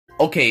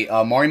Okay,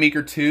 Mario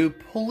Maker 2,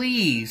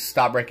 please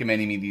stop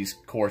recommending me these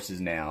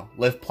courses now.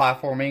 Lift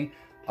platforming.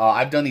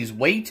 I've done these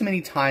way too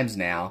many times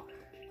now.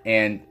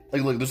 And,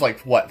 like, look, there's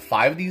like, what,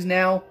 5 of these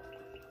now?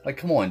 Like,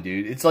 come on,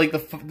 dude. It's like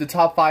the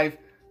top 5,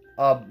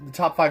 the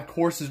top 5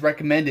 courses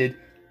recommended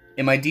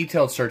in my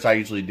detailed search I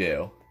usually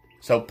do.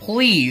 So,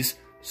 please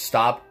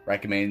stop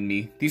recommending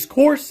me these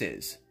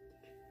courses.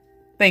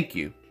 Thank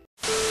you.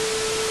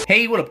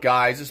 Hey, what up,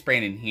 guys? It's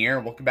Brandon here.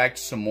 Welcome back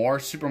to some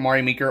more Super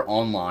Mario Maker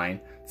Online.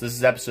 So this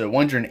is episode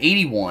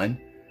 181,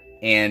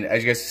 and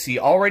as you guys can see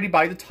already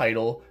by the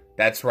title,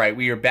 that's right,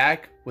 we are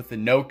back with the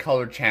No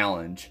Color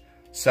Challenge.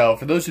 So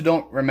for those who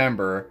don't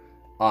remember,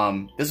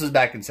 this was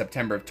back in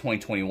September of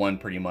 2021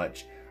 pretty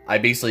much. I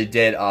basically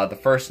did the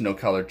first No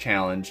Color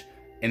Challenge,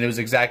 and it was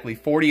exactly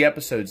 40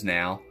 episodes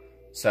now.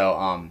 So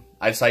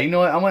I decided, you know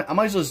what, I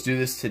might as well just do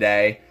this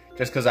today,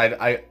 just because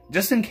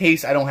just in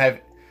case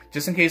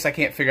I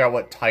can't figure out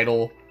what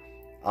title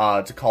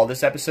to call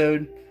this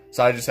episode.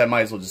 So I just said,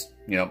 might as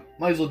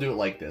well do it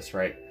like this,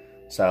 right?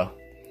 So,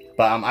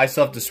 but I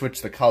still have to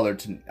switch the color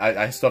to,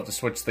 I still have to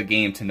switch the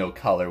game to no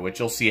color, which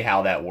you'll see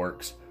how that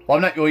works.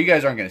 Well, you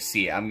guys aren't going to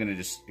see it. I'm going to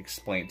just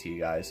explain it to you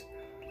guys.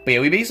 But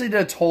yeah, we basically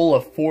did a total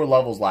of 4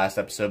 levels last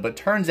episode, but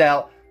turns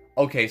out,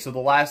 okay, so the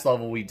last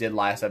level we did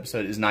last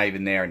episode is not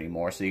even there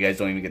anymore, so you guys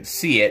don't even get to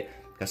see it,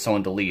 because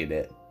someone deleted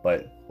it,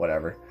 but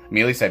whatever. I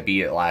mean, at least I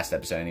beat it last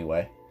episode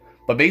anyway.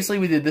 But basically,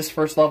 we did this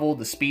first level,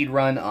 the speed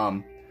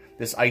run,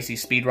 this icy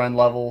speed run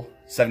level,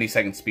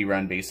 70-second speed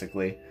run,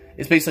 basically.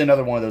 It's basically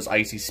another one of those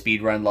icy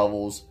speed run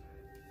levels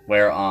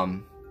where,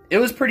 it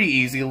was pretty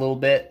easy a little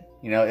bit,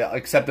 you know,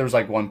 except there was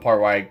like one part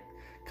where I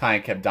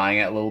kind of kept dying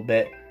at a little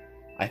bit.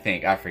 I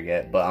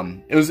forget, but,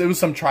 it was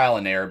some trial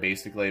and error,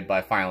 basically, but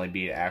I finally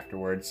beat it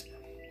afterwards.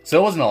 So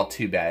it wasn't all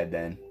too bad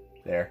then,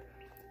 there.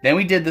 Then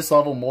we did this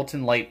level,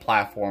 Molten Light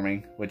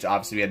Platforming, which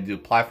obviously we had to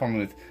do platforming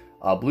with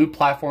blue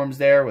platforms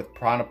there with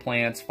piranha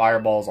plants,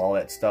 fireballs, all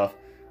that stuff.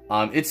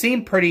 It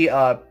seemed pretty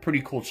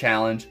cool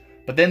challenge,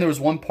 but then there was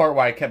one part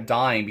where I kept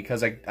dying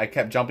because I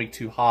kept jumping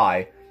too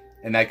high,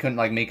 and I couldn't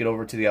like make it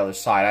over to the other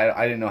side.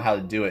 I didn't know how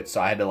to do it,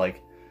 so I had to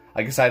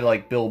I guess I had to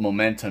like build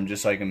momentum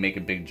just so I can make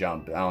a big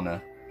jump. I don't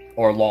know,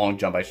 or a long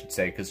jump I should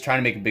say, because trying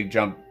to make a big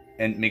jump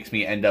makes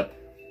me end up,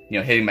 you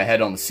know, hitting my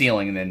head on the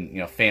ceiling and then, you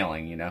know,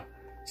 failing, you know.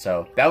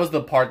 So that was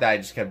the part that I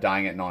just kept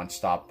dying at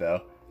non-stop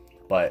though.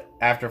 But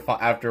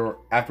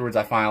afterwards,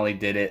 I finally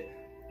did it,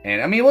 and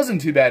I mean, it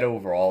wasn't too bad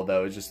overall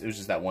though. It was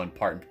just that one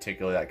part in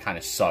particular that kind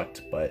of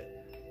sucked, but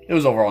it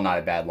was overall not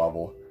a bad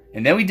level.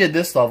 And then we did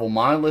this level,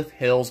 Monolith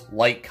Hills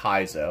Light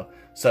Kaizo.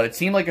 So it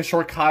seemed like a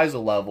short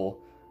Kaizo level,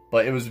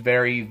 but it was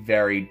very,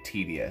 very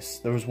tedious.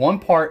 There was one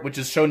part which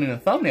is shown in the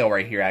thumbnail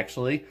right here.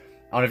 Actually,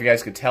 I don't know if you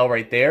guys could tell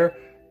right there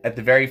at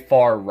the very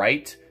far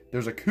right.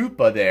 There's a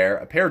Koopa there,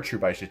 a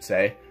paratroop, I should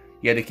say.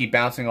 You had to keep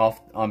bouncing on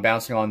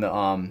the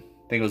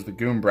I think it was the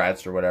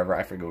Goombrats or whatever,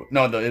 I forget.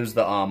 No, it was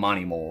the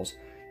Monty Moles.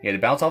 You had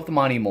to bounce off the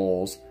Monty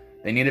Moles.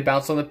 Then you had to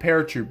bounce on the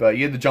Paratroopa.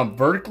 You had to jump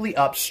vertically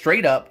up,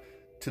 straight up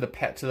to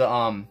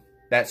the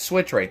that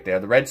switch right there,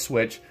 the red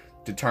switch,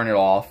 to turn it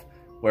off.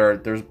 Where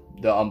there's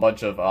a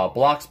bunch of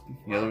blocks.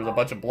 You know, there was a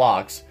bunch of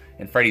blocks,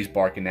 and Freddy's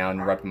barking now and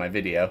interrupting my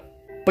video.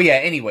 But yeah,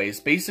 anyways,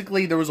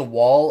 basically there was a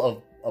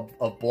wall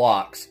of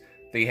blocks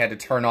that you had to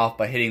turn off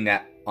by hitting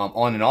that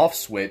on and off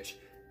switch.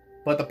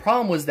 But the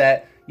problem was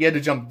that you had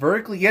to jump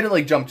vertically. You had to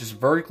like jump just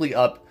vertically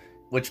up,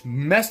 which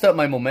messed up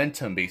my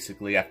momentum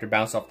basically after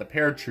bouncing off the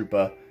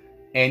Paratroopa.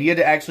 And you had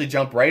to actually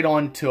jump right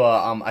onto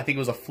a I think it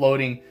was a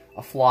flying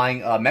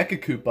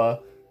Mecha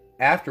Koopa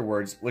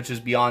afterwards, which is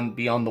beyond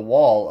the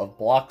wall of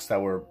blocks that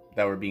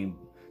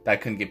I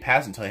couldn't get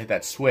past until I hit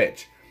that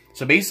switch.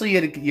 So basically,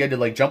 you had to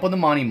like jump on the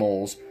Monty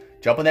Moles,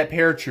 jump on that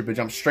Paratroopa,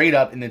 jump straight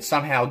up, and then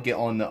somehow get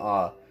on the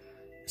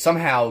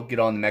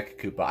Mecha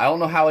Koopa. I don't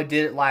know how I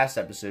did it last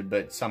episode,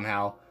 but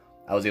somehow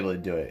I was able to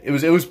do it. It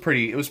was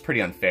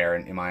pretty unfair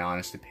in my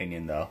honest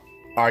opinion though.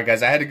 Alright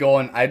guys, I had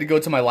to go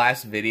to my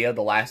last video,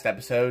 the last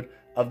episode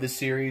of this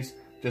series,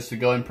 just to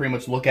go and pretty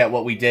much look at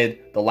what we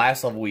did, the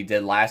last level we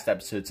did last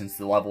episode, since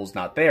the level's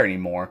not there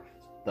anymore.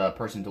 The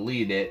person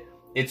deleted it.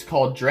 It's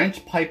called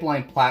Drench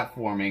Pipeline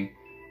Platforming,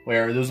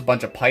 where there's a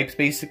bunch of pipes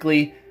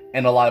basically,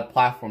 and a lot of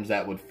platforms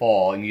that would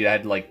fall, and you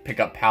had to like pick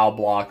up POW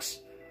blocks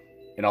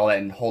and all that,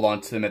 and hold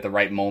on to them at the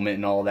right moment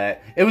and all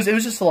that. It was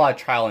just a lot of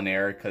trial and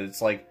error, because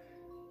it's like,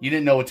 you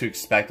didn't know what to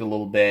expect a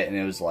little bit, and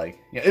it was like,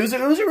 yeah, it was a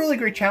really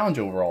great challenge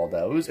overall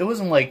though. It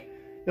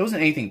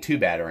wasn't anything too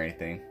bad or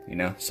anything, you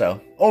know. So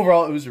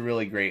overall, it was a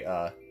really great.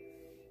 That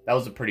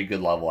was a pretty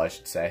good level, I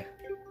should say.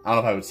 I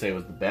don't know if I would say it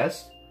was the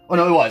best. Oh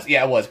no, it was.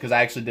 Yeah, it was, because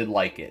I actually did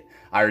like it.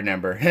 I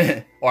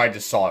remember, or I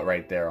just saw it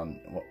right there on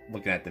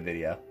looking at the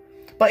video.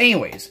 But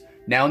anyways,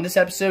 now in this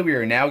episode, we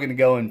are now going to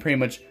go and pretty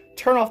much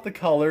turn off the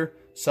color.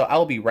 So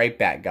I'll be right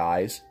back,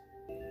 guys.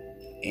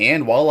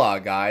 And voila,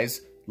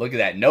 guys. Look at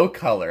that, no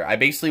color. I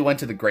basically went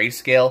to the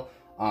grayscale.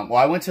 Well,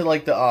 I went to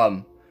like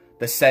the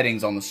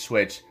settings on the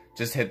Switch.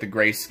 Just hit the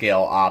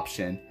grayscale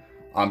option.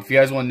 If you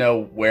guys want to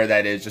know where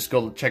that is, just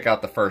go check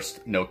out the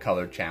first no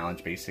color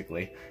challenge,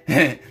 basically.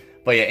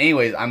 But yeah,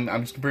 anyways, I'm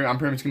pretty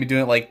much gonna be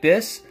doing it like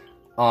this.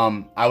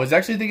 I was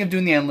actually thinking of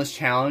doing the endless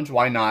challenge.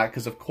 Why not?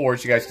 Because of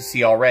course you guys can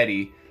see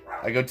already.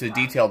 I go to the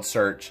detailed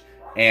search,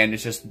 and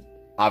it's just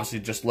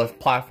obviously just lift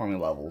platforming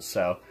levels.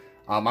 So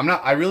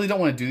I really don't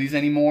want to do these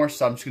anymore.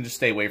 So I'm just gonna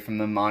stay away from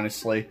them.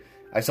 Honestly,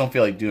 I just don't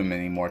feel like doing them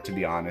anymore, to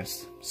be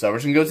honest. So we're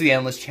just gonna go to the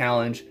endless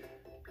challenge.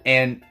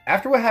 And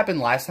after what happened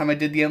last time I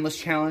did the endless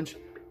challenge,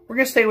 we're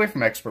gonna stay away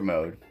from expert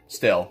mode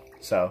still.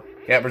 So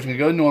yeah, we're just gonna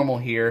go to normal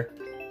here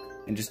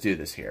and just do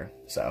this here.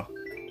 So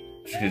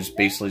just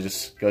basically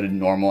just go to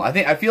normal.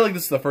 I feel like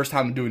this is the first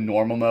time I'm doing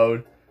normal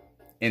mode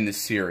in this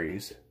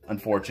series,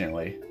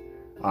 unfortunately.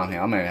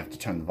 Yeah, I'm gonna have to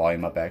turn the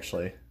volume up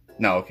actually.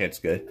 No, okay, it's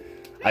good.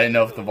 I didn't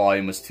know if the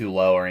volume was too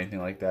low or anything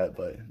like that,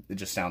 but it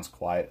just sounds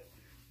quiet.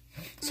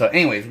 So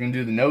anyways, we're gonna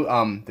do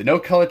the no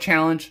color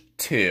challenge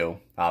 2.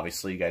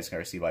 Obviously, you guys can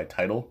already see by the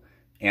title.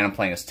 And I'm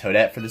playing as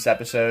Toadette for this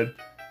episode.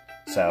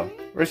 So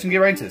we're just gonna get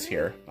right into this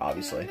here,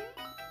 obviously.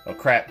 Oh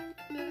crap.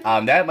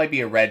 That might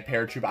be a red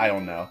paratrooper, I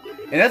don't know.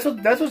 And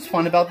that's what's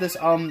fun about this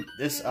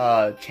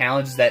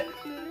challenge is that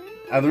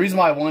the reason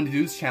why I wanted to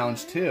do this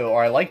challenge too,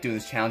 or I like doing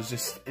this challenge,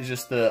 is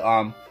just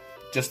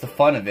the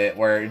fun of it,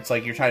 where it's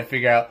like you're trying to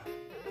figure out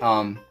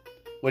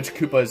which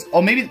Koopas.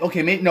 Oh, maybe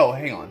no,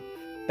 hang on.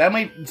 That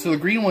might so the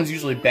green ones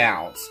usually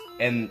bounce,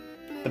 and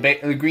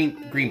the green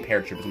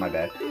paratroopers, my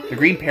bad. The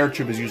green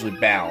paratroopers usually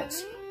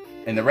bounce,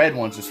 and the red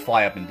ones just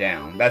fly up and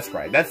down. That's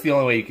right. That's the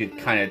only way you could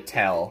kind of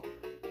tell.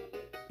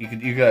 You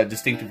could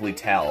distinctively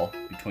tell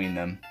between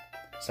them.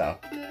 So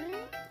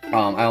I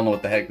don't know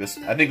what the heck this.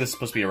 I think this is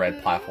supposed to be a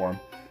red platform,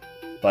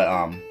 but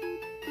I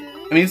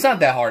mean it's not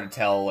that hard to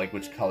tell like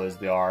which colors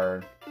they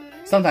are.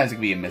 Sometimes it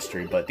can be a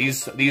mystery, but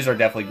these are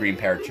definitely green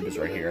paratroopers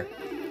right here.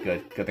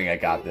 Good thing I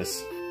got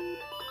this.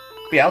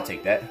 But yeah, I'll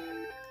take that.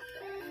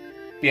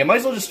 But yeah, might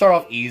as well just start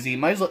off easy.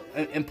 Might as well,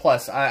 and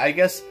plus, I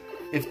guess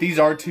if these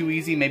are too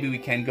easy, maybe we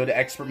can go to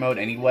expert mode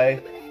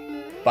anyway.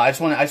 But I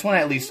just want to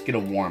at least get a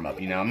warm up.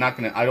 You know,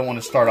 I don't want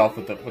to start off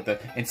with the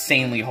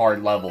insanely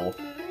hard level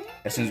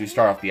as soon as we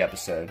start off the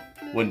episode.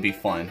 Wouldn't be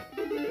fun,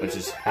 which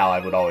is how I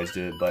would always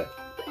do it. But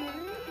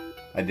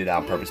I did that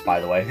on purpose,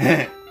 by the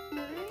way.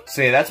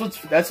 So yeah, that's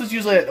what's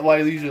usually what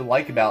I usually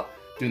like about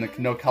doing the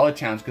no color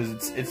challenge,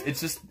 because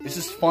it's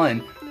just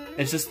fun.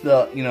 It's just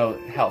the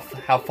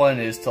how fun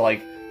it is to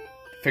like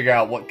figure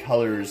out what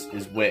colors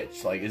is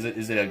which. Like is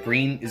it a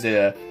green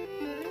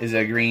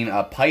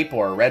pipe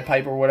or a red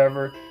pipe or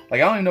whatever. Like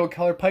I don't even know what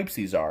color pipes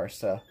these are.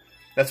 So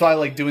that's why I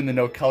like doing the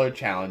no color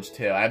challenge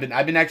too. I've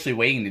been actually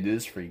waiting to do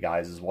this for you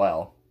guys as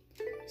well.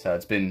 So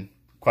it's been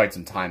quite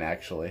some time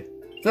actually.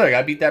 So like,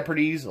 I beat that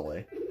pretty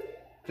easily.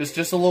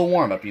 Just a little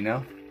warm up, you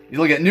know. You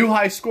look at new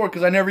high score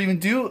because I never even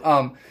do.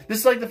 This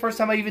is like the first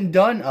time I even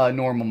done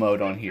normal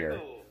mode on here.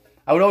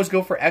 I would always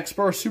go for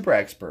expert or super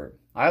expert.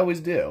 I always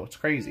do. It's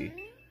crazy.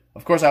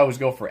 Of course, I always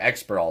go for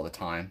expert all the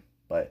time.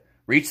 But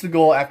reach the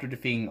goal after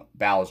defeating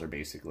Bowser,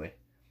 basically,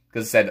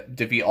 because it said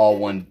defeat all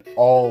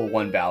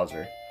one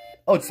Bowser.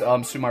 Oh, it's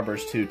Super Mario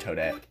Bros. 2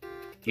 Toadette.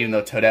 Even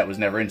though Toadette was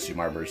never in Super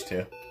Mario Bros. 2.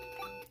 Look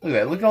at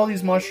that. Look at all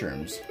these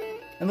mushrooms.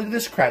 And look at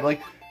this crap.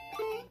 Like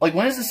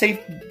when is the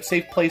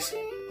safe place?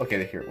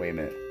 Okay, here. Wait a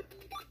minute.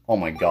 Oh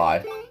my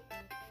god.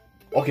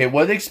 Okay,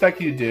 what do they expect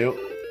you to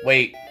do?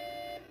 Wait.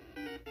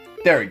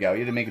 There we go. You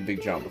had to make a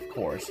big jump, of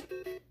course.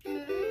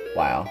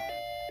 Wow.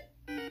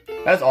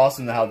 That's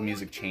awesome how the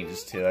music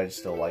changes too. I just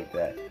still like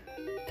that.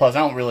 Plus, I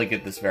don't really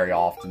get this very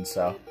often,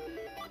 so.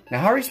 Now,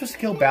 how are you supposed to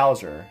kill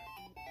Bowser?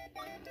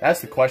 That's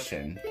the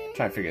question. I'm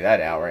trying to figure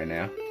that out right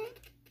now.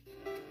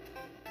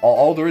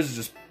 All there is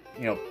just,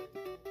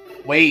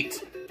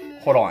 wait.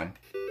 Hold on.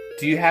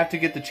 Do you have to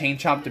get the Chain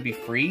Chomp to be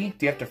free?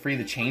 Do you have to free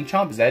the Chain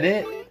Chomp? Is that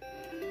it?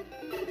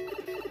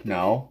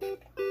 No.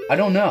 I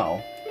don't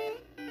know.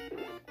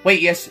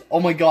 Wait, yes. Oh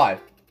my god.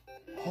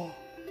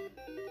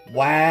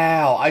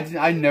 Wow.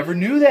 I never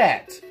knew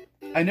that.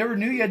 I never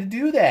knew you had to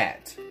do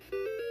that.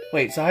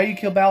 Wait, so how do you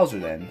kill Bowser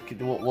then?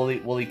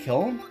 Will he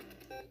kill him?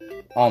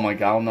 Oh my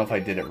god, I don't know if I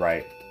did it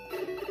right.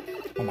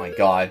 Oh my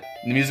god.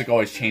 The music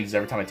always changes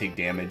every time I take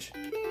damage.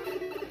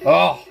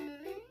 Oh!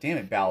 Damn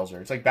it,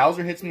 Bowser. It's like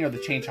Bowser hits me or the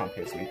Chain Chomp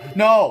hits me.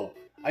 No!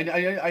 I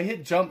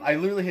hit jump. I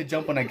literally hit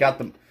jump when I got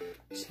them.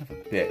 Son of a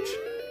bitch.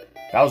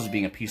 Bowser's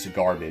being a piece of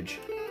garbage.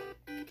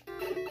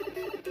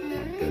 Oh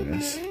my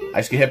goodness. I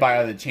just get hit by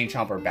either the Chain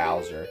Chomp or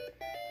Bowser.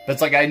 But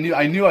it's like I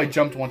knew I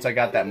jumped once I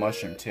got that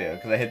mushroom too,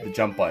 because I hit the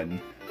jump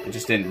button. It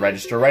just didn't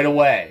register right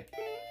away.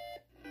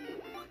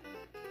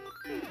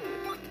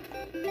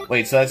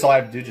 Wait, so that's all I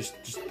have to do? Just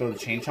throw the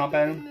Chain Chomp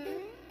at him?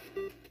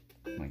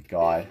 Oh my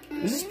god.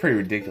 This is pretty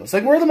ridiculous.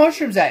 Like, where are the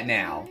mushrooms at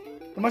now?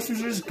 The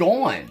mushrooms are just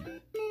gone.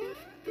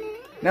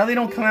 Now they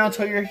don't come out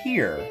until you're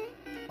here.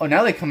 Oh,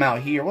 now they come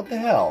out here. What the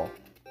hell?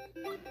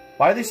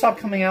 Why did they stop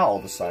coming out all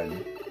of a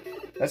sudden?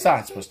 That's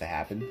not supposed to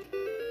happen.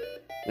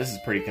 This is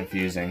pretty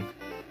confusing.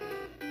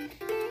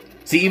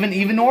 See,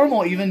 even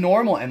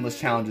normal endless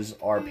challenges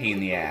are a pain in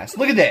the ass.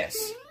 Look at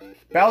this!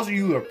 Bowser,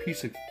 you are a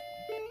piece of...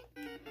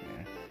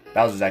 Yeah.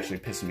 Bowser's actually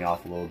pissing me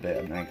off a little bit,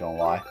 I'm not gonna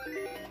lie.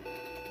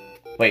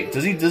 Wait,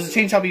 does the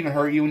Chain Chomp even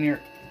hurt you when you're...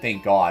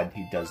 Thank God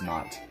he does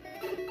not.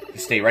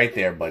 Just stay right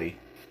there, buddy.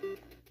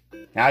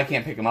 Now I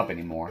can't pick him up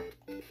anymore.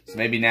 So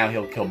maybe now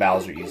he'll kill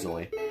Bowser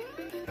easily.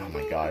 Oh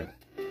my God.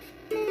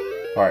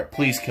 Alright,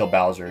 please kill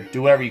Bowser.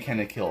 Do whatever you can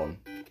to kill him.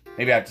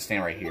 Maybe I have to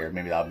stand right here.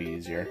 Maybe that'll be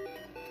easier.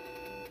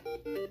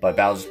 But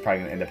Bowser's probably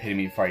going to end up hitting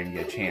me before I even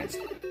get a chance.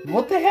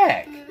 What the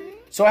heck?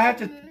 So I have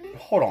to...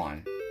 Hold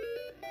on.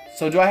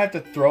 So do I have to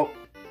throw...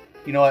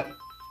 You know what?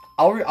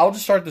 I'll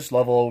just start this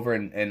level over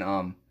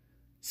and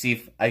see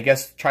if... I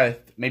guess try to...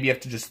 Maybe you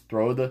have to just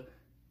throw the...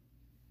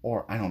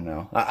 Or, I don't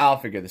know. I'll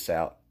figure this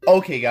out.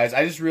 Okay, guys,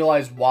 I just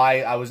realized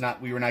why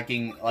we were not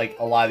getting, like,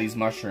 a lot of these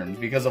mushrooms.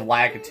 Because of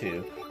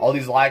Lakitu. All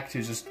these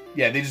Lakitus just...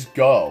 Yeah, they just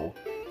go.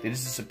 They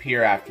just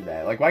disappear after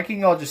that. Like, why can't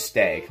y'all just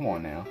stay? Come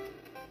on now.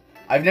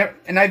 I've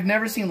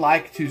never seen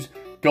Lakitus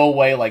go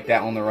away like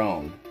that on their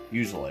own,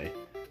 usually.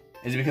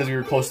 Is it because we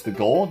were close to the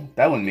gold?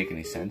 That wouldn't make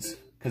any sense.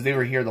 Because they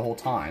were here the whole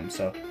time,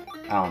 so...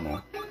 I don't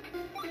know.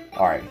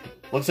 Alright.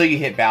 Looks like you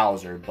hit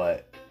Bowser,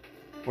 but...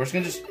 We're just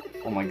gonna just...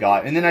 Oh my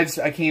God. And then I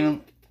can't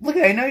even... Look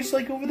at it, now it's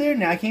like over there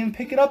now. I can't even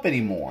pick it up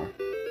anymore.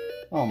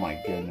 Oh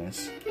my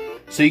goodness.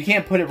 So you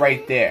can't put it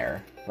right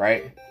there,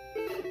 right?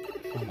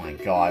 Oh my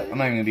God. I'm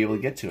not even gonna be able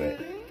to get to it.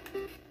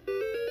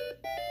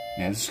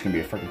 Man, this is gonna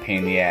be a freaking pain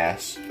in the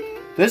ass.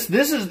 This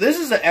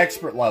is an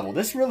expert level.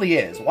 This really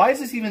is. Why is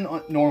this even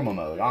normal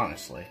mode,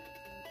 honestly?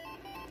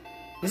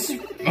 This is...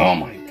 Oh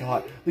my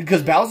God.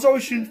 Because Bowser's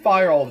always shooting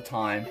fire all the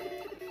time.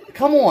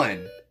 Come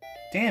on.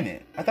 Damn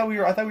it. I thought we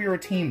were a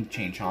team,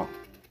 Chain Chomp.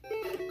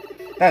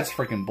 That's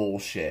freaking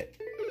bullshit.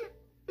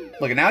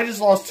 Look, now I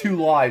just lost 2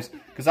 lives.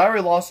 Because I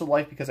already lost a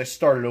life because I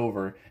started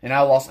over. And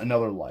I lost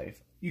another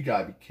life. You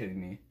gotta be kidding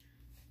me.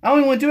 I don't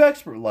even want to do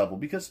expert level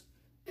because...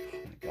 Oh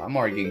my God, I'm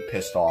already getting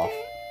pissed off.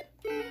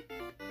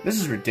 This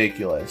is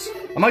ridiculous.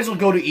 I might as well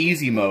go to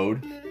easy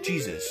mode.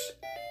 Jesus.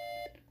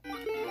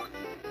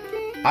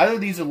 Either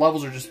these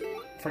levels are just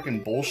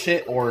freaking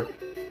bullshit or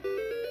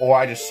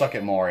I just suck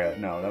at Mario.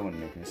 No, that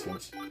wouldn't make any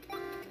sense.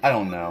 I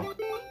don't know.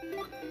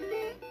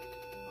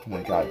 Oh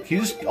my God. Can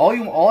you just all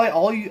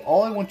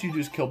I want you to do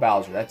is kill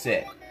Bowser. That's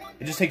it.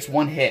 It just takes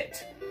 1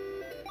 hit.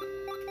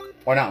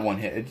 Or not 1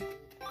 hit.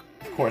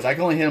 Of course, I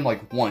can only hit him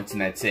like once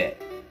and that's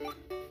it.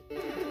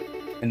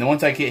 And then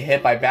once I get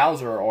hit by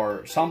Bowser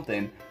or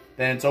something,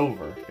 then it's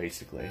over,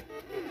 basically.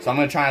 So I'm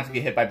going to try not to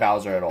get hit by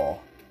Bowser at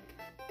all.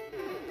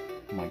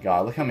 Oh my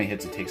God, look how many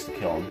hits it takes to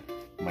kill him.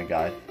 Oh my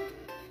God.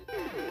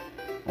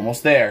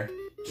 Almost there.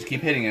 Just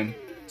keep hitting him.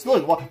 So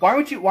look, why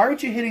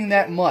weren't you hitting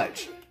that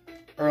much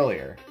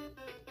earlier?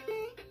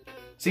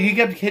 See, he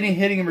kept hitting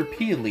him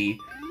repeatedly,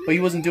 but he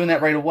wasn't doing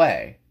that right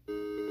away.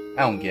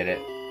 I don't get it.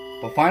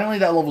 But finally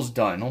that level's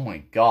done. Oh my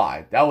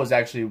God. That was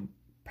actually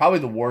probably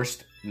the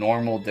worst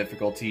normal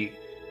difficulty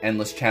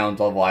endless challenge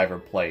level I ever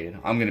played.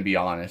 I'm gonna be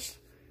honest.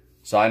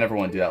 So I never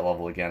want to do that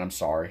level again. I'm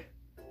sorry.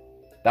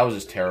 That was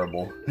just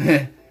terrible.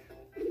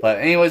 But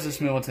anyways,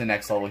 let's move on to the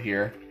next level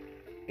here.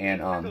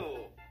 And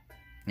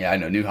yeah, I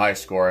know, new high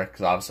score,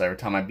 because obviously every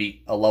time I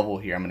beat a level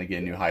here, I'm gonna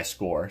get a new high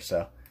score.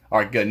 So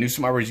alright, good. New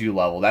Super Mario U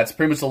level. That's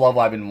pretty much the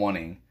level I've been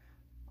wanting.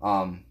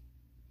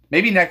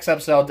 Maybe next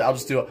episode I'll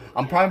just do it.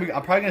 I'm probably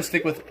gonna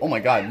stick with... Oh my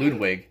God,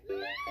 Ludwig.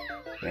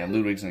 Man,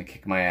 Ludwig's gonna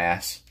kick my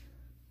ass.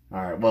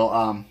 Alright,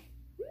 well,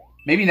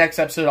 maybe next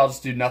episode I'll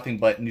just do nothing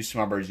but New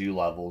Super Mario U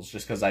levels,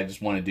 just because I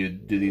just want to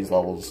do these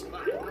levels.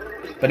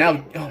 But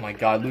now, oh my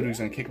God, Ludwig's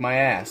gonna kick my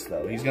ass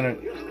though. He's gonna...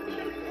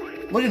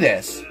 Look at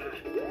this.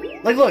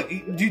 Like, look,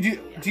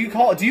 do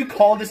you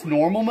call this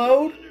normal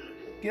mode?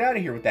 Get out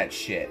of here with that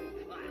shit.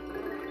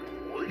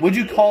 Would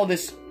you call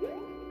this...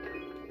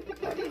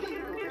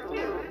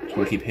 I'm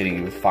gonna keep hitting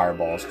you with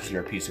fireballs because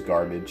you're a piece of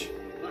garbage.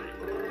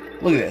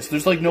 Look at this.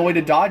 There's like no way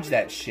to dodge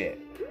that shit.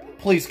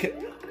 Please.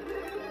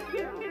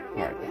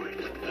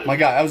 Alright. My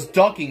God, I was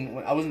ducking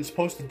when I wasn't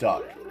supposed to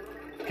duck.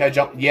 Can I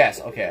jump?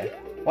 Yes, okay.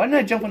 Why didn't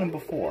I jump on him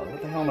before?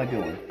 What the hell am I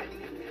doing?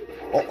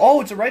 Oh,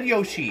 it's a red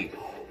Yoshi.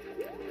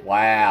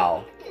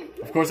 Wow.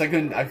 Of course I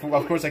couldn't.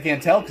 Of course I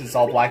can't tell because it's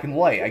all black and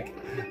white.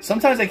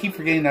 Sometimes I keep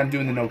forgetting that I'm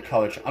doing the no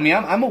color. I mean,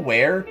 I'm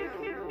aware,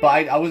 but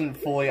I wasn't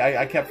fully.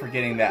 I kept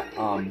forgetting that.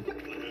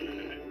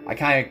 I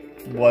kind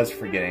of was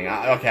forgetting.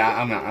 Okay,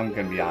 I'm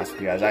gonna be honest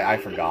with you guys. I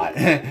forgot.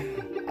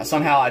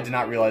 Somehow I did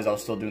not realize I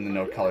was still doing the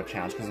no color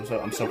challenge because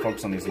I'm so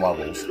focused on these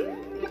levels.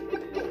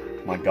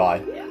 My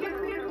God.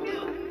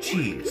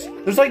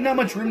 Jeez. There's like not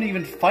much room to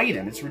even fight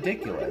him. It's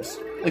ridiculous.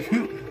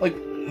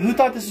 Who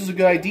thought this was a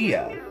good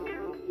idea?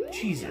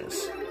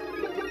 Jesus.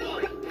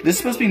 This is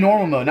supposed to be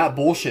normal mode, not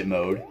bullshit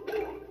mode.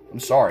 I'm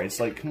sorry. It's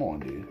like, come on,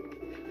 dude.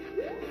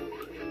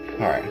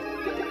 Alright.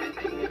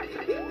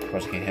 Of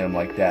course I can't hit him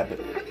like that,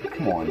 but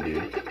come on,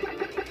 dude.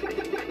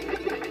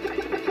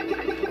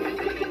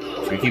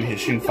 So we keep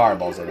shooting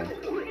fireballs at him.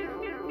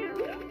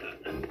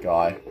 Oh,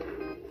 God.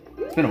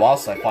 It's been a while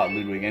since I fought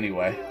Ludwig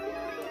anyway.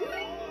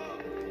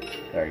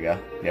 There you go.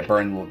 Yeah,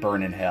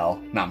 burn in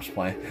hell. No, I'm just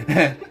playing.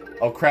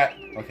 Oh, crap.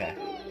 Okay.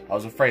 I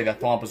was afraid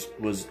that Thwomp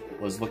was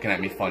looking at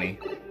me funny.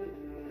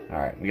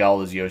 Alright, we got all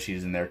those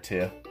Yoshis in there,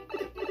 too.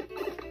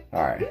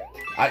 Alright.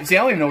 See,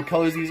 I don't even know what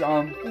colors these, look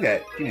at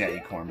that. Give me that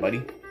acorn,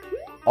 buddy.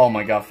 Oh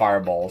my god,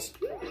 fireballs.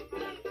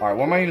 Alright,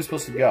 where am I even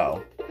supposed to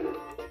go?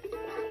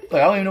 Look,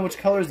 I don't even know which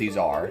colors these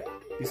are.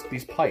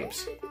 These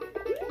pipes.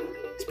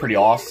 It's pretty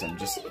awesome.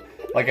 Just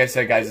like I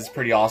said, guys, it's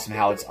pretty awesome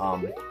how it's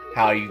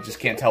how you just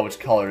can't tell which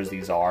colors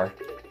these are.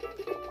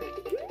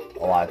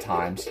 A lot of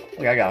times.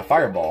 Look, I got a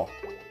fireball.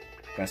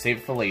 Gonna save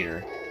it for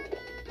later.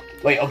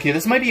 Wait, okay,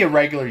 this might be a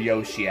regular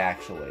Yoshi,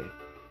 actually.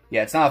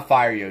 Yeah, it's not a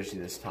fire Yoshi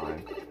this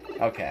time.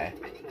 Okay.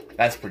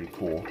 That's pretty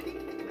cool.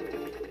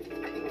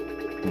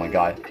 Oh my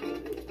god.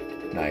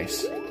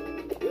 Nice.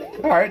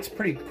 Alright, it's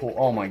pretty cool.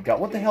 Oh my god,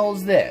 what the hell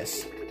is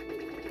this?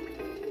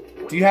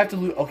 Do you have to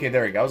lose... Okay,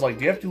 there we go. I was like,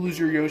 do you have to lose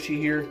your Yoshi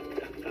here?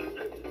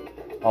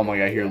 Oh my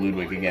god, here,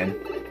 Ludwig again.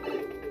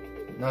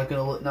 Not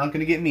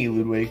gonna get me,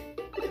 Ludwig.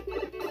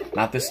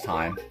 Not this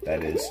time,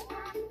 that is.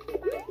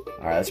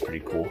 Alright, that's pretty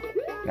cool.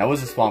 Now,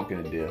 what's this swamp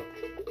gonna do?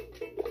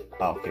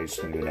 Oh, okay,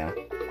 just gonna go down.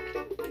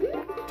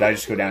 Did I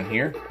just go down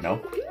here?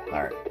 No?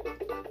 Alright.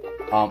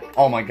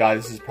 Oh my god,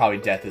 this is probably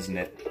death, isn't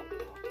it?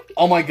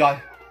 Oh my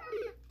god.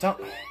 Don't...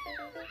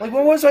 Like,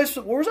 where was I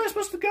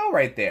supposed to go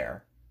right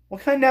there?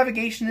 What kind of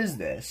navigation is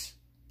this?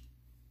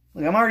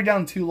 Like, I'm already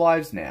down 2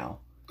 lives now.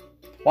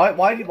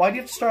 Why do you have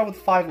to start with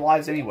 5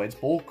 lives anyway? It's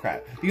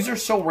bullcrap. These are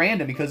so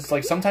random because it's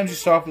like sometimes you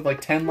start off with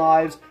like 10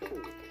 lives,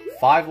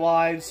 5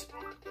 lives,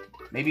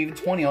 maybe even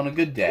 20 on a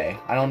good day.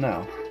 I don't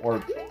know.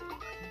 Or,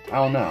 I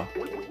don't know.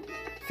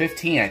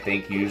 15, I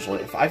think,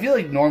 usually. I feel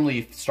like normally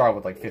you start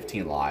with like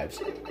 15 lives.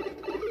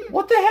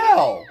 What the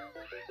hell?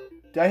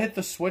 Did I hit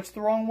the switch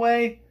the wrong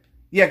way?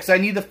 Yeah, because I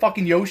need the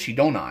fucking Yoshi,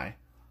 don't I?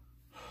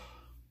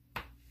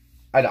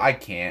 I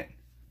can't.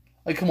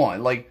 Like, come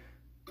on, like...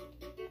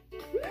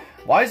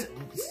 Why is it...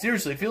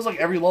 Seriously, it feels like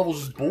every level is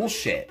just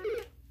bullshit.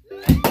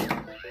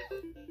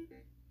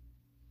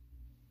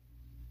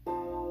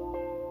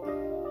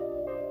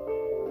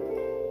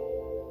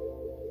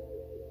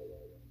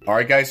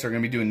 Alright guys, so we're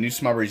going to be doing New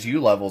Smubbers U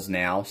levels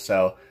now,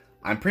 so...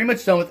 I'm pretty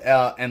much done with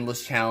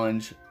Endless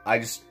Challenge. I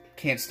just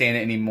can't stand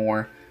it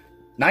anymore.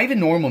 Not even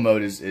normal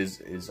mode is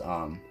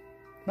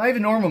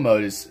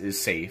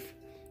safe.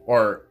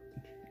 Or,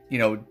 you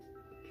know...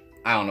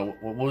 I don't know,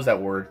 what was that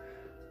word?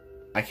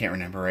 I can't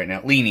remember right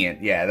now.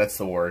 Lenient, yeah, that's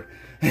the word.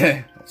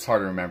 It's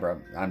hard to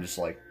remember. I'm just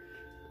like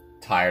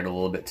tired a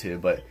little bit too.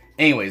 But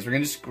anyways, we're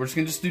just gonna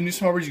do New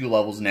Smubbers U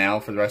levels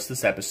now for the rest of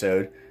this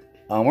episode.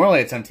 We're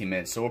only at 17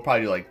 minutes, so we'll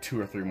probably do like 2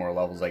 or 3 more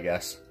levels, I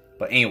guess.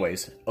 But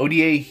anyways,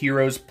 ODA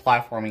Heroes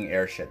Platforming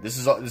Airship. This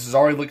is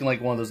already looking like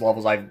one of those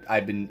levels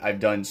I've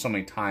done so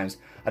many times.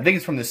 I think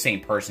it's from the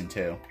same person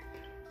too.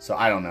 So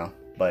I don't know,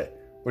 but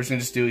we're just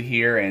gonna do it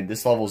here, and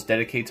this level is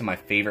dedicated to my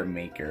favorite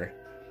maker,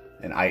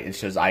 and it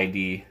shows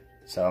ID.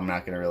 So I'm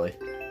not going to really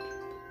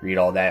read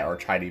all that or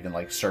try to even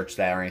like search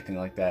that or anything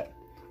like that.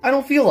 I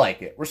don't feel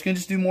like it. We're just going to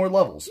just do more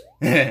levels.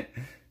 But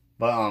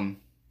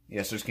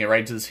yeah, so just get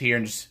right into this here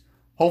and just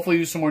hopefully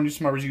do some more New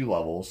Smubbers U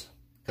levels,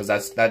 because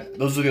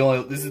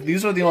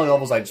these are the only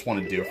levels I just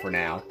want to do for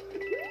now.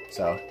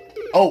 So,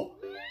 oh,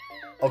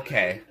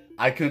 okay.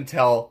 I couldn't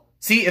tell.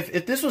 See,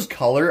 if this was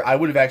color, I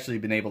would have actually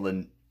been able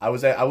to I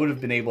would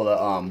have been able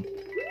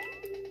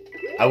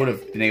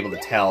to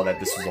tell that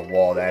this was a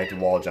wall that I had to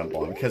wall jump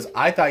on, because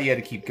I thought you had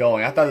to keep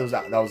going. I thought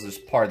that was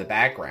just part of the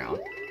background.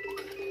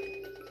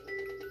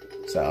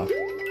 So,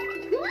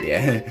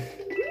 yeah.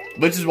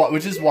 which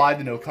is why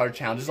the no color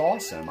challenge is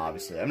awesome,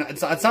 obviously.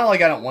 It's not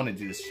like I don't want to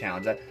do this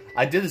challenge.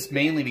 I did this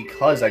mainly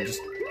because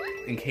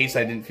in case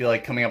I didn't feel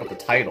like coming up with the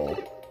title.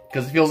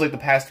 Because it feels like the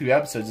past 2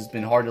 episodes it's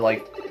been hard to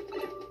like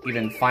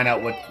even find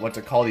out what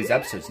to call these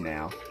episodes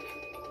now.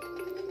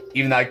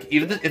 Even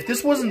if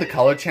this wasn't the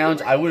color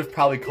challenge, I would have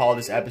probably called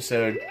this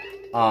episode,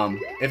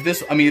 if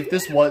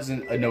this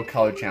wasn't a no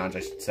color challenge,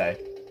 I should say,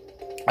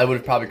 I would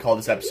have probably called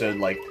this episode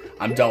like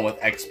I'm done with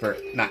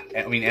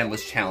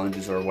endless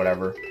challenges or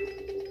whatever.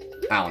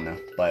 I don't know,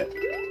 but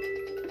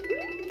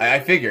I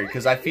figured,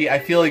 because I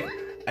feel like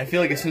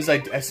as soon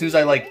as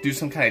I like do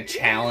some kind of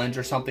challenge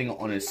or something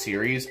on a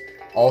series,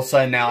 all of a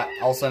sudden I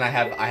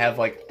have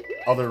like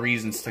other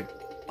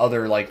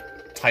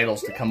like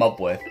titles to come up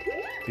with.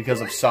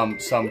 Because of some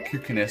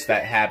kookiness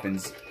that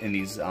happens in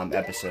these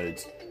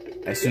episodes,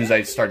 as soon as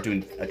I start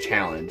doing a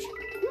challenge.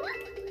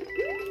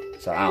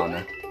 So I don't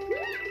know.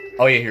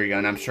 Oh yeah, here we go.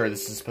 And I'm sure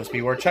this is supposed to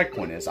be where a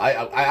checkpoint is.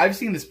 I've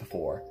seen this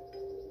before.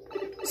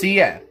 See,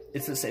 yeah,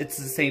 it's the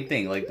same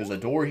thing. Like there's a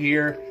door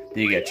here,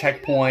 then you get a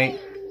checkpoint.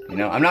 You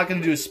know, I'm not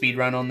gonna do a speed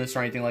run on this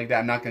or anything like that.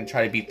 I'm not gonna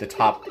try to beat the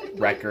top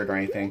record or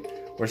anything.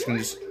 We're just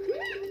gonna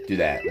do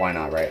that. Why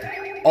not,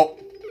 right? Oh,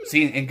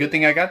 see, and good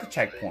thing I got the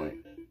checkpoint.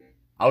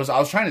 I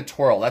was trying to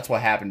twirl, that's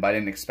what happened, but I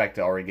didn't expect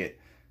to already get,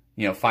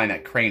 you know, find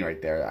that crane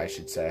right there, I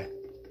should say.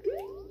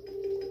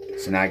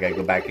 So now I gotta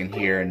go back in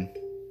here and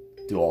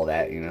do all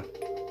that, you know.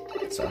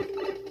 So,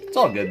 it's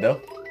all good though.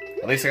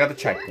 At least I got the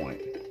checkpoint.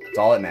 It's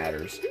all that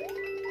matters.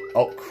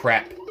 Oh,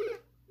 crap.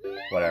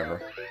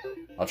 Whatever.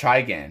 I'll try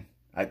again.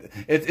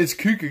 It's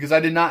cuckoo, because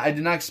I did not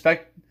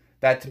expect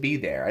that to be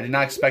there. I didn't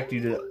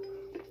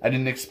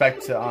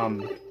expect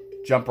to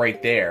jump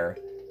right there.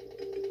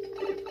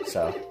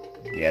 So...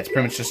 yeah, it's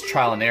pretty much just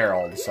trial and error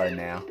all of a sudden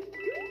now.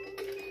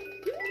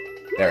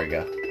 There we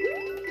go.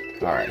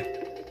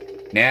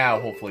 Alright.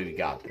 Now, hopefully we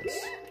got this.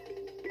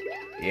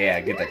 Yeah,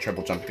 get that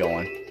triple jump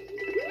going.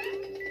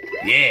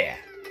 Yeah!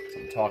 That's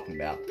what I'm talking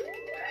about.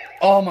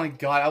 Oh my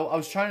god, I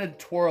was trying to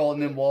twirl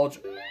and then wall...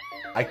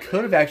 I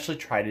could have actually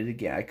tried it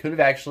again. I could have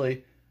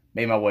actually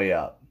made my way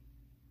up.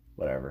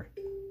 Whatever.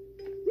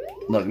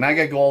 Look, now I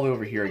gotta go all the way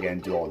over here again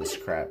and do all this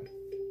crap.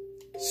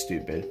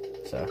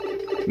 Stupid. So,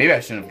 maybe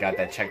I shouldn't have got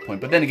that checkpoint.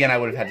 But then again, I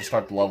would have had to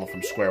start the level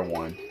from square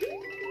one.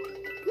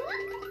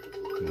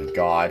 Oh my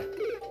god.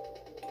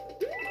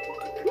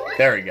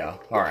 There we go.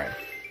 Alright.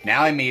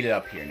 Now I made it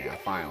up here now,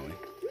 finally.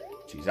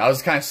 Jeez, I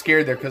was kind of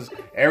scared there because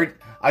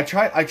I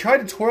try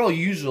to twirl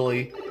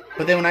usually,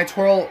 but then when I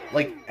twirl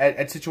like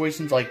at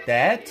situations like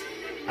that,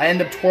 I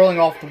end up twirling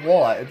off the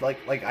wall.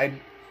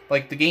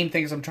 Like the game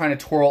thinks I'm trying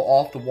to twirl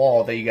off the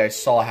wall that you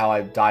guys saw how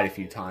I died a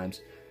few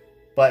times.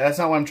 But that's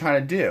not what I'm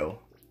trying to do.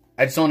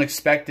 I just don't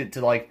expect it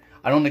to I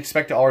don't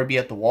expect to already be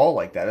at the wall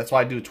like that. That's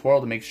why I do a twirl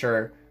to make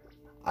sure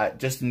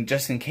just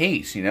in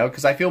case, you know,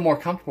 because I feel more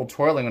comfortable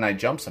twirling when I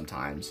jump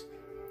sometimes.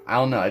 I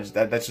don't know.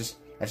 That's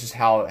just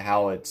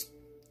how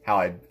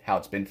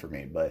it's been for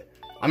me. But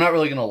I'm not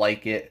really gonna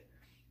like it.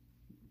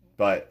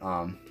 But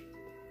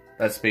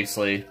that's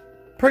basically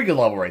pretty good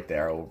level right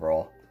there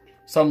overall.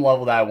 Some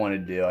level that I want to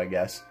do, I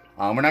guess.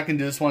 We're not gonna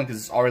do this one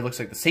because it already looks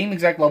like the same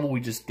exact level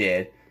we just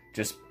did.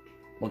 Just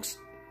looks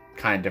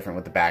kind of different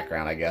with the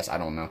background, I guess. I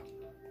don't know.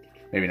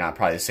 Maybe not.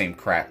 Probably the same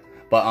crap.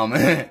 But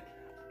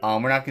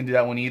we're not gonna do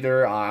that one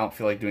either. I don't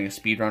feel like doing a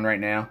speed run right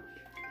now.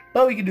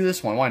 But we can do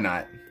this one. Why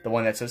not? The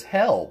one that says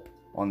 "help"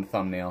 on the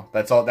thumbnail.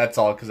 That's all.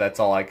 Because that's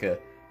all I could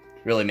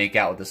really make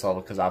out with this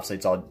level. Because obviously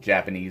it's all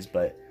Japanese.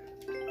 But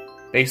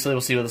basically,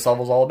 we'll see what this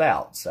level's all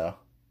about. So,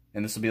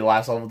 and this will be the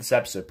last level of this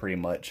episode, pretty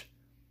much,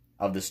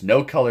 of this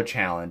No Color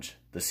Challenge,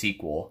 the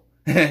sequel.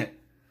 Might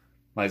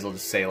as well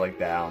just say it like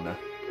that. I don't know.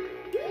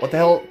 What the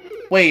hell?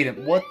 Wait.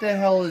 What the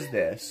hell is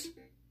this?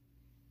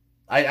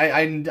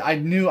 I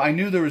knew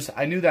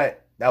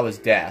that was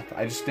death.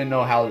 I just didn't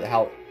know how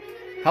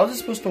is this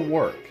supposed to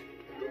work?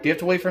 Do you have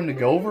to wait for him to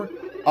go over?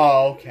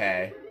 Oh,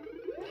 okay.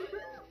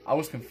 I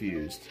was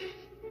confused.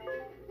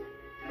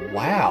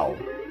 Wow.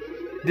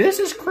 This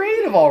is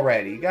creative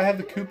already. You gotta have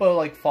the Koopa,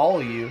 like,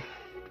 follow you.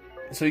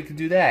 So you can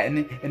do that.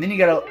 And then you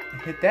gotta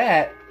hit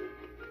that.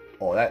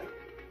 Oh, that...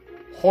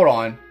 Hold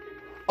on.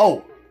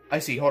 Oh, I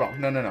see. Hold on.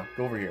 No.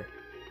 Go over here.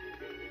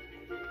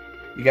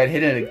 You gotta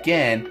hit it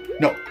again.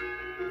 No.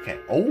 Okay.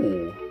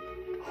 Oh.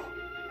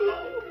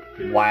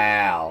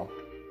 Wow.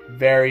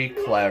 Very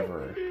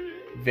clever.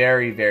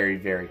 Very, very,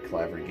 very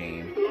clever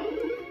game.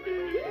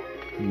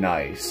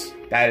 Nice.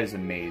 That is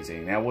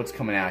amazing. Now what's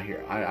coming out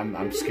here?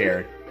 I'm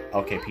scared.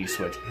 Okay,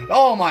 P-switch.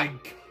 Oh my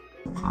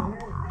god.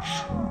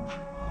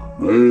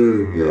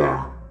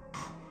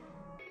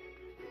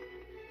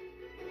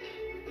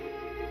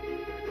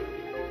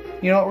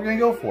 You know what? We're gonna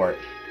go for it.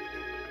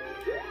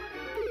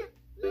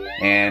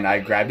 And I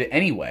grabbed it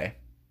anyway.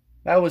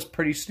 That was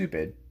pretty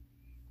stupid.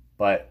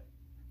 But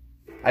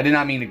I did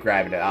not mean to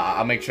grab it.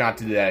 I'll make sure not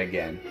to do that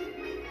again.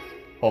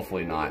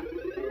 Hopefully not.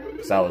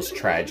 Because that was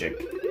tragic.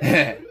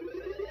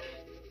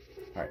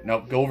 Alright,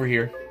 nope. Go over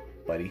here,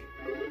 buddy.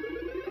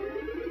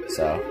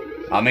 So,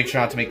 I'll make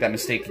sure not to make that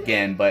mistake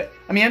again. But,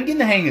 I mean, I'm getting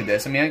the hang of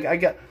this. I mean, I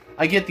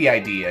get the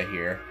idea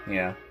here. You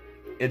know.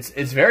 It's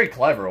very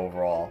clever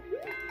overall.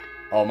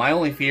 Oh, my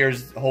only fear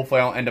is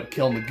hopefully I don't end up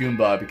killing the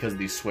Goomba because of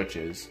these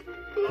switches.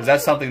 Because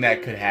that's something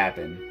that could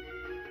happen.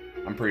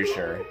 I'm pretty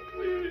sure.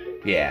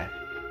 Yeah.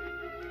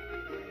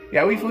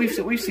 Yeah,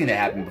 we've seen it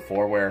happen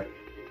before where,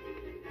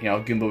 you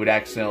know, Goomba would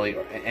accidentally,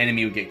 or an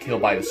enemy would get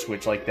killed by the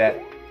switch like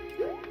that.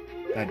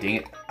 God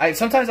dang it.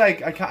 Sometimes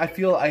I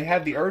feel I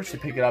have the urge to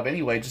pick it up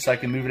anyway, just so I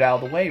can move it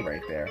out of the way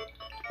right there.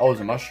 Oh,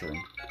 there's a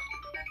mushroom.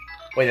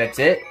 Wait, that's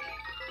it?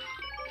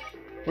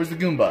 Where's the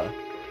Goomba?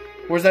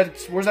 Where's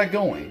that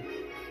going?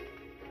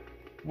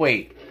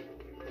 Wait.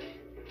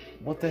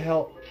 What the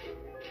hell?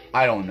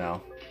 I don't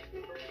know.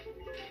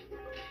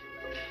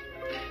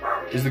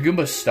 Is the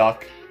Goomba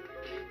stuck?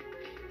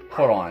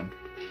 Hold on.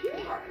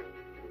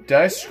 Did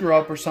I screw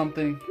up or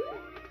something?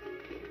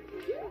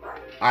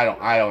 I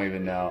don't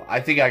even know. I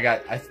think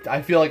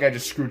I feel like I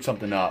just screwed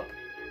something up.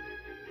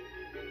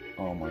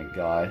 Oh my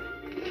god.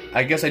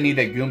 I guess I need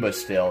that Goomba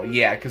still.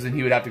 Yeah, because then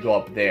he would have to go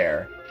up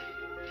there.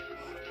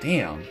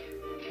 Damn.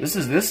 This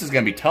is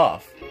gonna be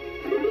tough.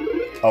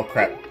 Oh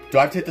crap. Do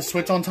I have to hit the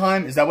switch on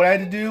time? Is that what I had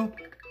to do?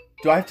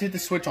 Do I have to hit the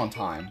switch on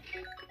time?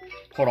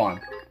 Hold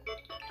on.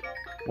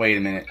 Wait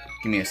a minute.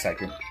 Give me a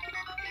second.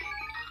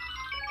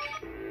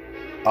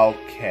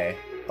 Okay.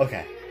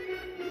 Okay.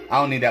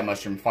 I don't need that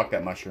mushroom. Fuck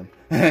that mushroom.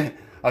 I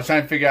was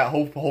trying to figure out,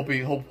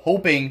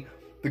 hoping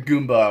the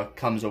Goomba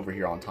comes over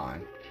here on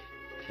time.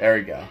 There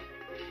we go.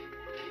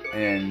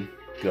 And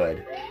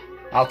good.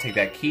 I'll take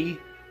that key.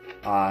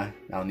 I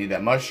don't need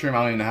that mushroom. I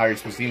don't even know how you're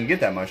supposed to even get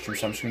that mushroom,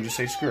 so I'm just gonna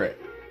say screw it.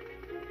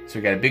 So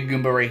we got a big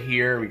Goomba right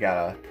here. We got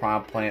a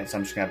piranha plant, so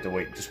I'm just gonna have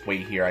to just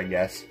wait here, I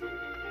guess.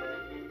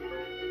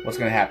 What's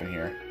gonna happen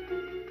here?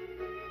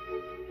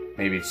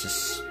 Maybe it's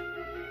just...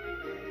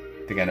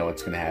 I think I know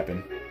what's gonna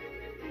happen.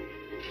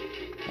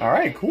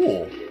 Alright,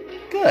 cool.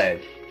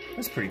 Good.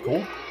 That's pretty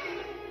cool.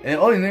 And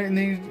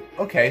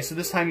okay, so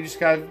this time you just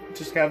gotta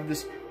have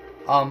this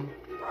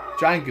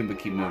giant Goomba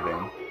keep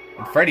moving.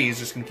 And Freddy is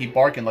just gonna keep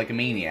barking like a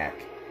maniac.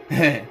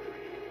 I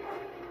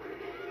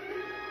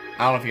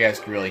don't know if you guys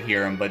can really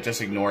hear him, but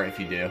just ignore it if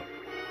you do.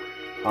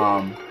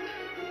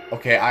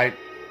 Okay,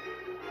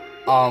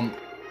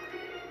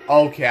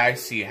 okay, I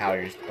see how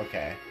you're,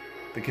 okay.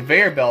 The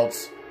conveyor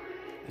belts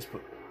is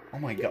put, oh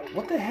my god,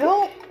 what the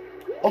hell?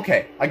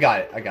 Okay, I got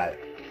it.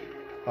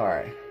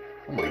 Alright.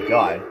 Oh my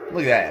god,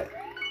 look at that.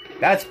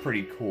 That's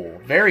pretty cool.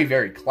 Very,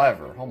 very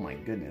clever. Oh my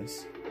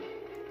goodness.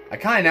 I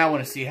kind of now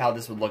want to see how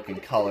this would look in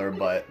color,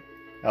 but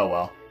oh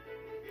well.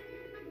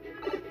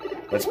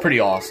 That's pretty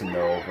awesome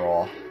though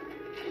overall.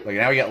 Like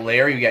now we got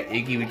Larry, we got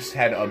Iggy, we just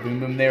had a Boom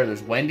Boom there.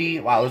 There's Wendy.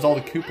 Wow, there's all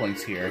the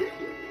Koopalings here.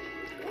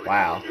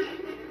 Wow.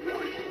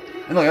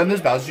 And look, and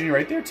there's Bowser Jr.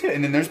 right there too.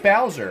 And then there's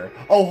Bowser.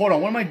 Oh, hold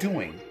on, what am I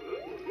doing?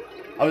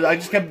 I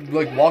just kept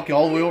like walking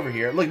all the way over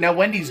here. Look, now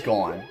Wendy's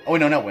gone. Oh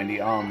no, not Wendy.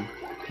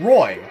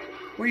 Roy.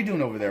 What are you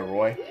doing over there,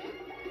 Roy?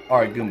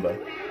 Alright, Goomba.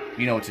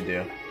 You know what to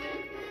do.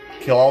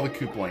 Kill all the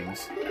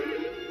Koopalings.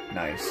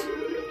 Nice.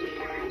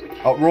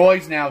 Oh,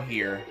 Roy's now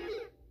here.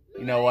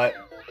 You know what?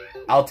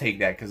 I'll take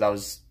that because I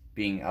was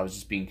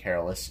just being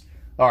careless.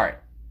 Alright,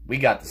 we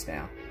got this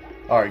now.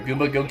 Alright,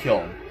 Goomba, go kill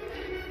him.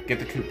 Get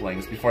the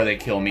Koopalings before they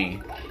kill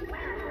me.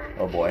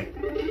 Oh boy.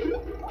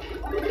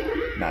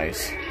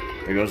 Nice.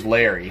 There goes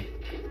Larry.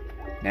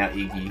 Now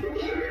Iggy.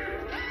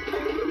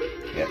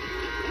 Yep.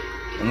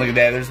 And look at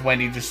that, there's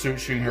Wendy just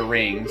shooting her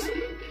rings.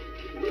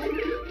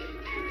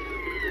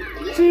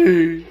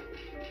 Dude.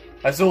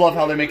 I still love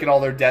how they're making all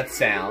their death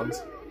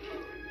sounds.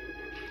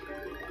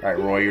 Alright,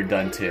 Roy, you're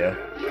done too.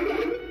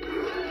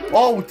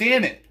 Oh,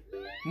 damn it!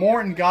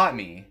 Morton got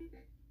me.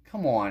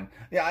 Come on.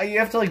 Yeah, you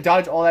have to like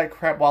dodge all that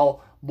crap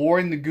while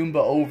luring the Goomba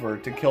over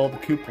to kill the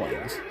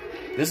Koopalings.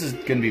 This is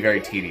gonna be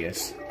very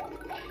tedious.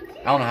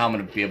 I don't know how I'm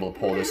gonna be able to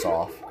pull this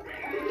off.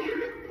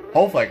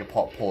 Hopefully I can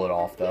pull it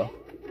off though.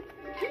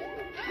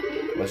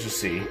 Let's just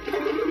see.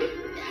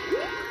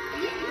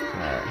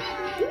 Alright.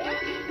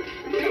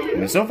 I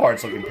mean, so far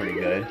it's looking pretty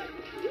good.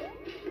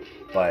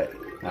 But,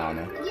 I don't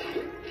know.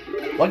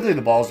 Luckily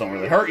the balls don't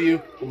really hurt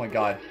you. Oh my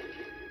god.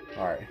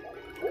 Alright.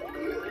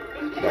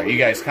 Alright, you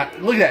guys,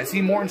 look at that.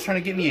 See, Morton's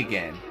trying to get me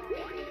again.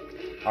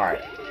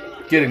 Alright.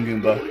 Get him,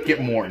 Goomba. Get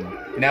Morton.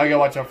 And now we gotta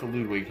watch out for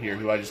Ludwig here,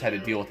 who I just had to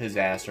deal with his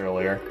ass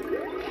earlier.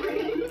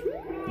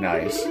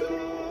 Nice.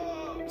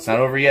 It's not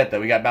over yet, though.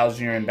 We got Bowser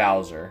Jr. and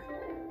Bowser.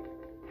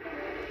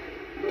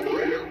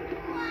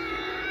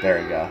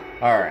 There we go.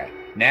 Alright.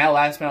 Now,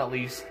 last but not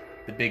least,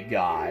 the big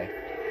guy.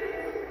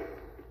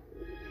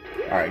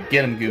 Alright,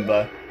 get him,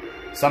 Goomba.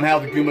 Somehow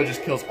the Goomba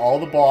just kills all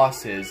the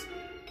bosses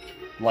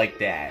like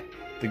that.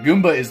 The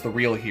Goomba is the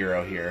real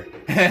hero here.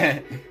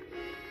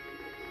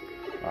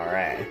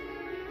 Alright.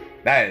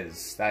 That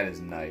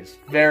is nice.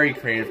 Very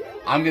creative.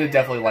 I'm gonna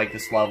definitely like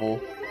this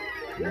level.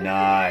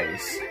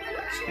 Nice.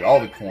 Just get all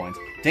the coins.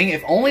 Dang it,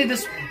 if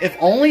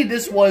only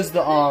this was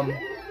the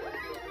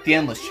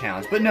endless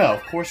challenge. But no,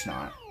 of course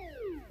not.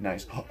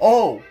 Nice.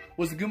 Oh!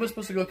 Was the Goomba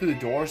supposed to go through the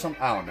door or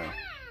something? I don't know.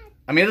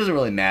 I mean, it doesn't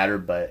really matter,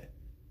 but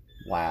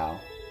wow.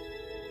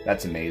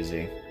 That's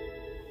amazing.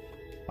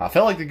 I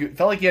felt like you had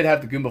to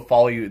have the Goomba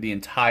follow you the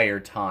entire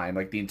time,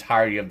 like the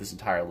entirety of this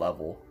entire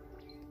level.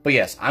 But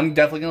yes, I'm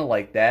definitely gonna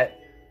like that.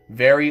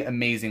 Very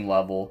amazing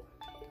level.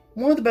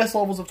 One of the best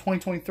levels of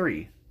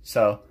 2023.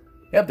 So,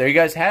 yep, there you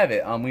guys have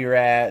it. We were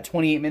at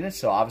 28 minutes,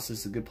 so obviously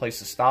it's a good place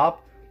to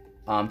stop.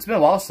 It's been a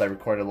while since I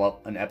recorded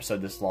an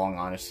episode this long,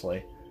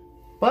 honestly.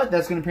 But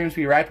that's gonna pretty much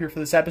be a wrap here for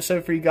this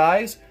episode for you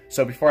guys.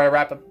 So before I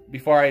wrap up,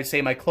 before I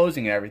say my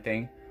closing and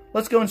everything,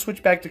 let's go and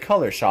switch back to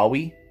color, shall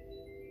we?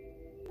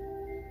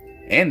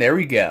 And there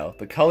we go.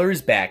 The color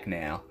is back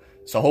now.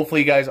 So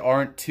hopefully you guys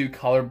aren't too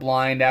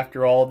colorblind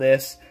after all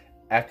this,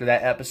 after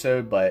that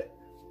episode, but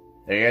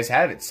there you guys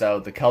have it. So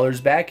the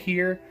color's back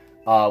here.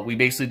 We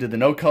basically did the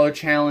no color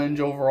challenge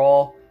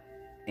overall.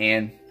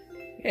 And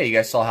yeah, you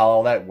guys saw how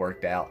all that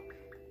worked out.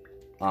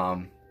 I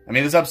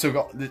mean, this episode,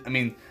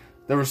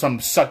 there were some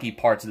sucky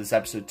parts of this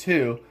episode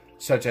too,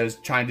 such as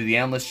trying to do the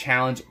endless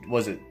challenge.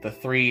 Was it the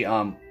three,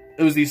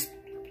 it was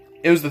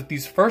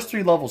these first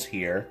three levels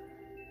here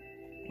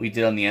we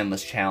did on the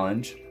endless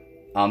challenge.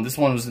 This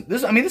one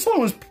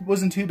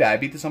wasn't too bad. I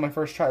beat this on my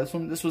first try.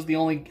 This was the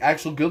only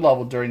actual good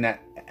level during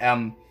that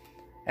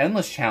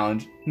endless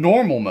challenge.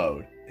 Normal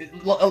mode.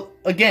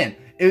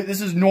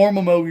 This is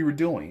normal mode we were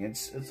doing.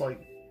 It's like,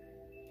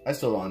 I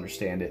still don't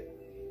understand it,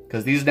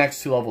 because these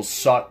next two levels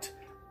sucked,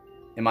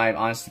 in my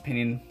honest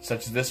opinion,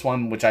 such as this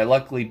one, which I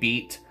luckily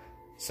beat.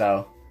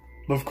 So,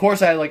 but of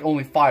course I had like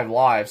only 5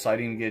 lives, so I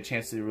didn't even get a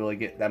chance to really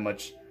get that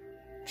much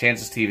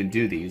chances to even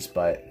do these.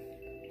 But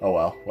oh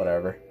well,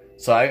 whatever.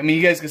 So I mean,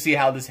 you guys can see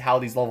how these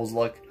levels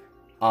look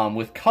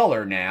with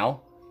color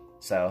now.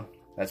 So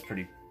that's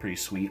pretty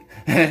sweet,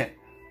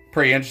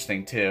 pretty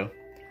interesting too.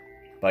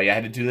 But yeah, I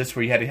had to do this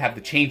where you had to have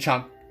the Chain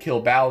Chomp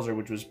kill Bowser,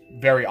 which was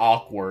very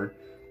awkward.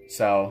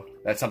 So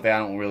that's something I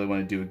don't really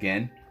want to do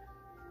again.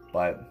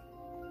 But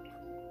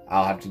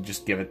I'll have to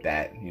just give it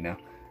that, you know.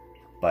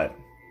 But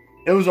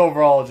it was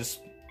overall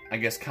just, I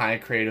guess, kind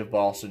of creative, but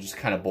also just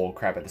kind of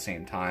bullcrap at the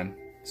same time.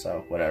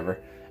 So, whatever.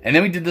 And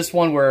then we did this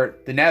one where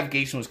the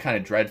navigation was kind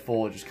of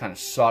dreadful. It just kind of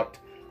sucked.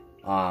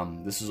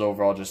 This is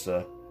overall just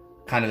a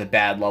kind of a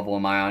bad level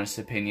in my honest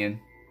opinion.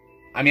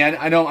 I mean,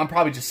 I know I'm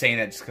probably just saying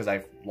that just because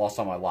I've lost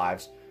all my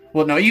lives.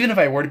 Well, no, even if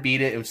I were to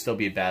beat it, it would still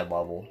be a bad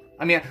level.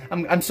 I mean,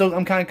 I'm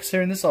kind of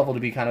considering this level to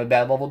be kind of a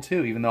bad level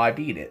too, even though I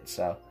beat it.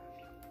 So,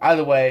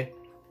 either way,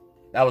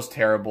 that was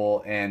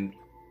terrible, and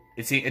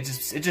it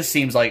just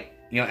seems like,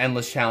 you know,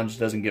 Endless Challenge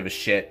doesn't give a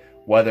shit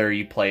whether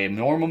you play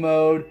normal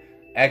mode,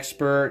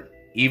 expert,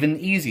 even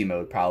easy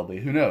mode probably.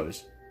 Who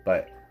knows?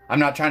 But I'm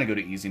not trying to go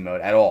to easy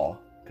mode at all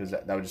because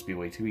that would just be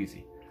way too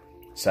easy.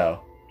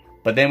 So,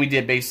 but then we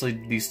did basically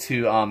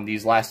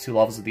these last two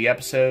levels of the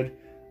episode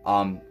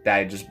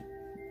that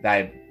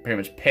I pretty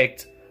much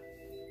picked.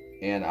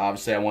 And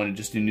obviously I wanted to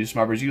just do New Super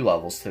Mario Bros. U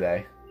levels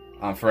today.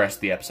 For the rest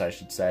of the episode, I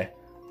should say.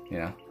 You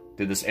know,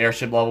 did this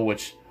airship level,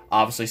 which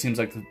obviously seems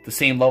like the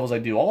same levels I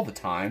do all the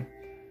time.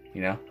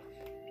 You know,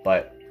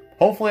 but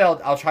hopefully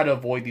I'll try to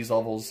avoid these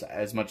levels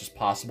as much as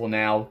possible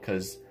now,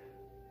 because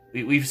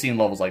we've seen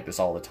levels like this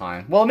all the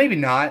time. Well, maybe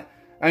not.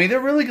 I mean,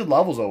 they're really good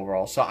levels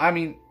overall. So, I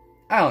mean,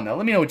 I don't know.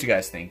 Let me know what you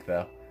guys think,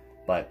 though.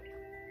 But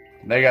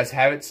there you guys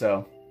have it.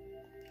 So,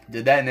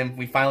 did that, and then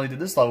we finally did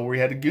this level where we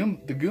had the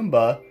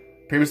Goomba.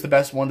 Pretty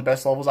much one of the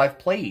best levels I've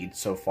played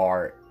so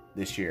far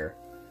this year.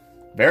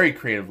 Very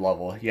creative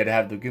level. You had to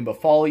have the Goomba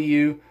follow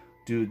you,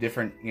 do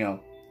different, you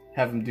know,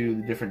 have him do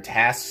the different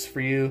tasks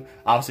for you.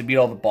 Obviously beat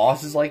all the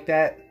bosses like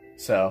that.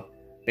 So,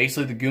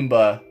 basically the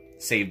Goomba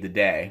saved the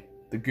day.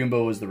 The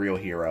Goomba was the real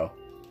hero.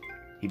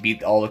 He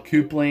beat all the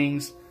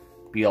Kooplings,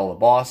 beat all the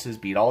bosses,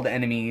 beat all the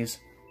enemies.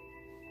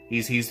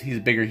 He's a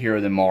bigger hero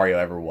than Mario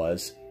ever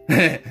was.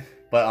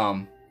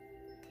 But,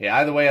 yeah,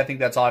 either way, I think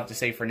that's all I have to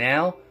say for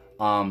now.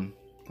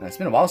 It's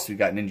been a while since we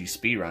got Ninja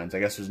speedruns. I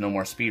guess there's no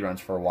more speedruns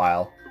for a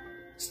while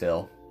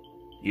still.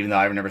 Even though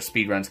I remember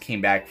speedruns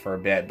came back for a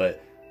bit,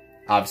 but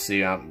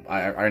obviously I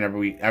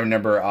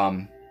remember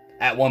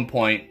at one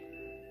point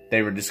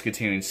they were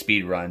discontinuing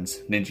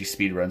speedruns, Ninja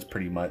speedruns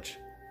pretty much.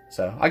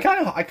 So I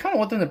kind of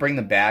want them to bring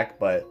them back,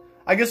 but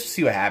I guess we'll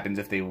see what happens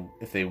if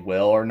they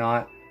will or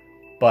not.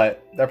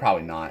 But they're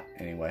probably not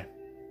anyway.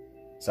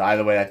 So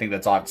either way, I think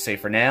that's all I have to say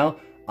for now.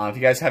 If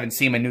you guys haven't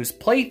seen my newest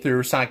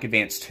playthrough, Sonic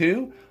Advance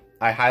 2,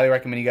 I highly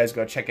recommend you guys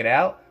go check it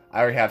out. I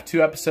already have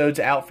 2 episodes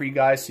out for you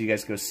guys, so you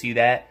guys go see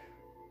that.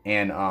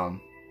 And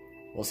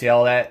we'll see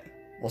how that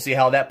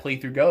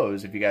playthrough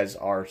goes if you guys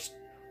are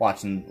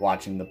watching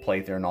the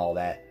playthrough and all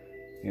that,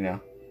 you know.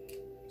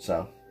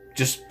 So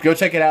just go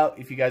check it out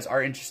if you guys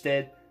are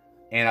interested,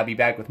 and I'll be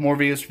back with more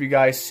videos for you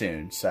guys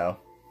soon. So,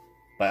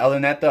 but other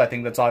than that though, I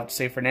think that's all I have to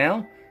say for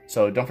now.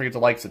 So don't forget to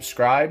like,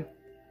 subscribe,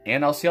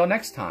 and I'll see y'all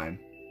next time.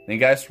 Thank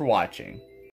you guys for watching.